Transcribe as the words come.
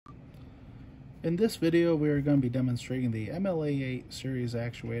In this video, we are going to be demonstrating the MLA8 series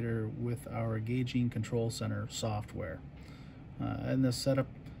actuator with our gauging control center software. In this setup,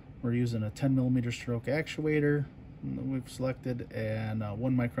 we're using a 10mm stroke actuator. We've selected and a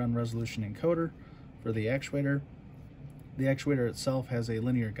 1 micron resolution encoder for the actuator. The actuator itself has a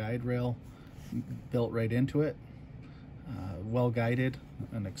linear guide rail built right into it, well guided,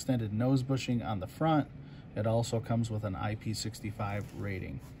 an extended nose bushing on the front. It also comes with an IP65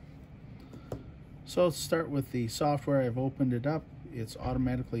 rating. So let's start with the software. I've opened it up. It's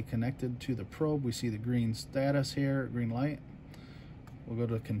automatically connected to the probe. We see the green status here, green light. We'll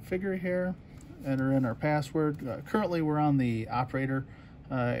go to configure here, enter in our password. Currently we're on the operator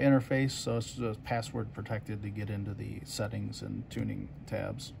interface, so it's just password protected to get into the settings and tuning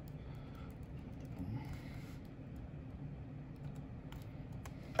tabs.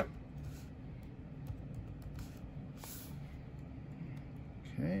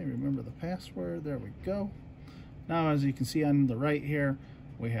 Okay, remember the password, there we go. Now as you can see on the right here,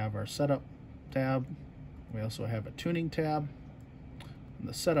 we have our setup tab. We also have a tuning tab. In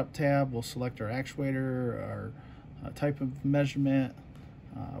the setup tab, we'll select our actuator, our type of measurement,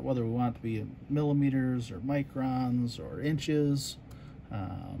 whether we want it to be in millimeters or microns or inches. We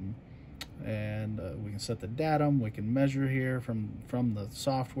can set the datum. We can measure here from the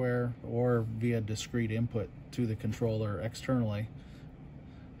software or via discrete input to the controller externally.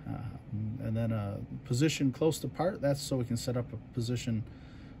 And then a position close to part, that's so we can set up a position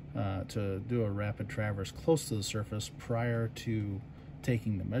to do a rapid traverse close to the surface prior to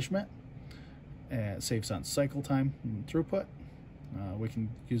taking the measurement. And it saves on cycle time and throughput. We can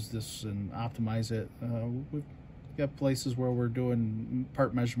use this and optimize it. We've got places where we're doing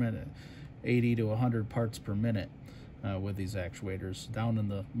part measurement at 80 to 100 parts per minute with these actuators, down in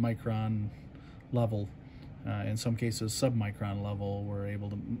the micron level. In some cases, sub-micron level, we're able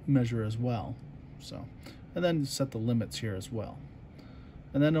to measure as well. So, and then set the limits here as well.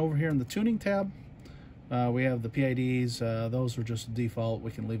 And then over here in the tuning tab, we have the PIDs. Those are just default. We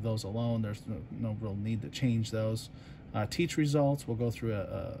can leave those alone. There's no real need to change those. Teach results, we'll go through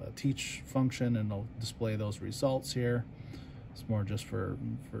a teach function and it'll display those results here. It's more just for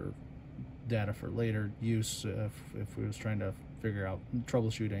data for later use if we was trying to figure out,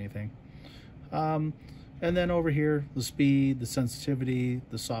 troubleshoot anything. And then over here, the speed, the sensitivity,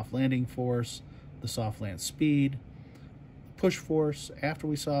 the soft landing force, the soft land speed, push force after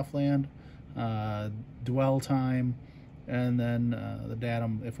we soft land, dwell time, and then the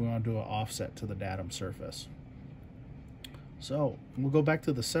datum if we want to do an offset to the datum surface. So we'll go back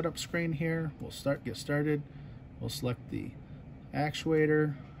to the setup screen here. We'll get started. We'll select the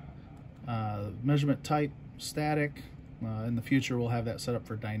actuator, measurement type, static. In the future, we'll have that set up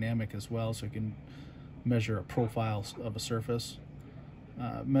for dynamic as well, so you can measure a profile of a surface.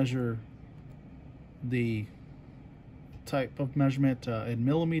 Measure the type of measurement in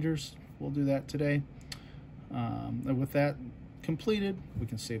millimeters. We'll do that today. And with that completed, we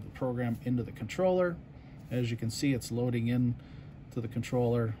can save the program into the controller. As you can see, it's loading in to the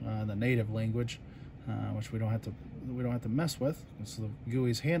controller the native language, which we don't have to mess with. So the GUI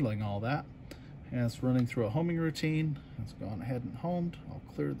is handling all that, and it's running through a homing routine. It's gone ahead and homed. I'll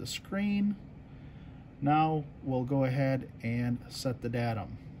clear the screen. Now we'll go ahead and set the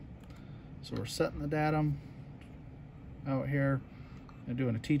datum. So we're setting the datum out here and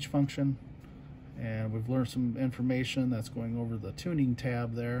doing a teach function, and we've learned some information that's going over the tuning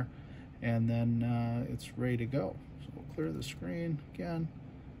tab there, and then it's ready to go. So we'll clear the screen again.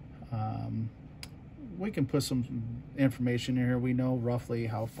 We can put some information in here. We know roughly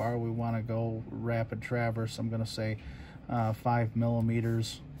how far we want to go rapid traverse. I'm going to say 5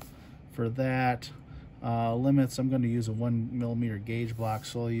 millimeters for that. Limits, I'm going to use a 1mm gauge block,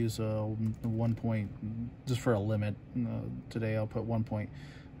 so I'll use a 1 point, just for a limit. Today I'll put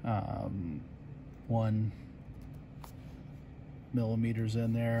 1.1 millimeters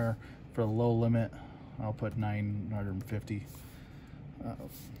in there. For the low limit, I'll put 950,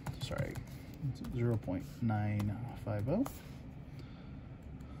 0.950.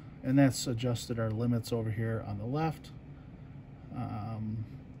 And that's adjusted our limits over here on the left.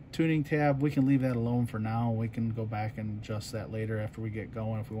 Tuning tab, we can leave that alone for now. We can go back and adjust that later after we get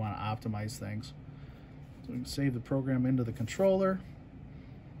going if we want to optimize things. So we can save the program into the controller.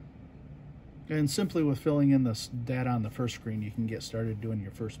 And simply with filling in this data on the first screen, you can get started doing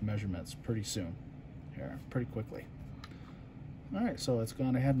your first measurements pretty soon, here, pretty quickly. All right, so it's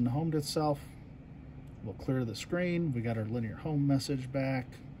gone ahead and homed itself. We'll clear the screen. We got our linear home message back.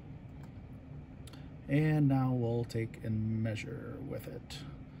 And now we'll take and measure with it.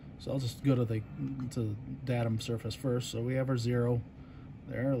 So I'll just go to the datum surface first. So we have our 0,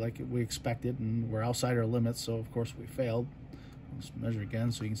 there like we expected, and we're outside our limits, so of course we failed. Let's measure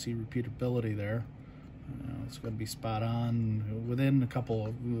again so you can see repeatability there. It's going to be spot on within a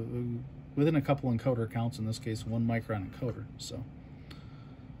couple encoder counts, in this case 1 micron encoder. So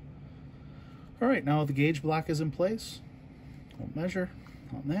all right, now the gauge block is in place. We'll measure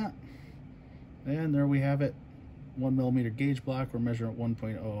on that, and there we have it. 1 millimeter gauge block. We're measuring at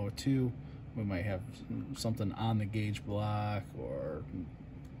 1.002. We might have something on the gauge block or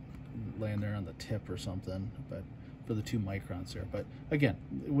laying there on the tip or something, but for the 2 microns there. But again,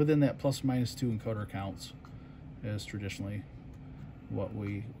 within that plus minus 2 encoder counts is traditionally what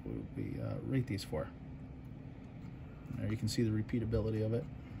we rate these for. There you can see the repeatability of it.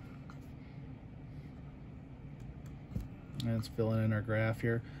 And it's filling in our graph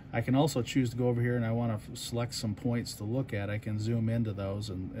here. I can also choose to go over here and I want to select some points to look at. I can zoom into those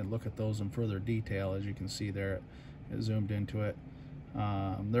and look at those in further detail. As you can see there, it zoomed into it.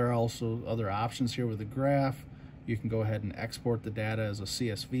 There are also other options here with the graph. You can go ahead and export the data as a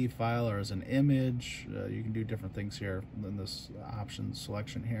CSV file or as an image. You can do different things here in this option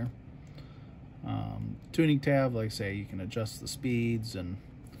selection here. Tuning tab, like I say, you can adjust the speeds and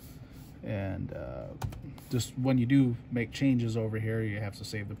just when you do make changes over here, you have to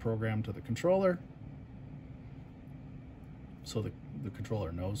save the program to the controller so the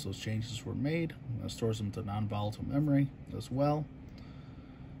controller knows those changes were made. It stores them to non-volatile memory as well.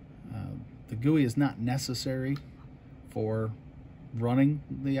 The GUI is not necessary for running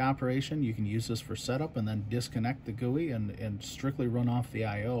the operation. You can use this for setup and then disconnect the GUI and strictly run off the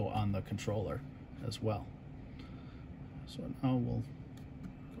I/O on the controller as well. So now we'll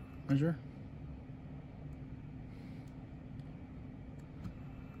measure.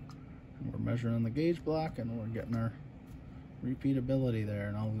 And we're measuring the gauge block and we're getting our repeatability there.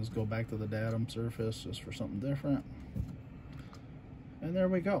 And I'll just go back to the Datum surface just for something different. And there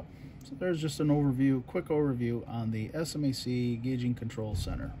we go. So there's just an overview, quick overview on the SMAC Gauging Control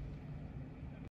Center.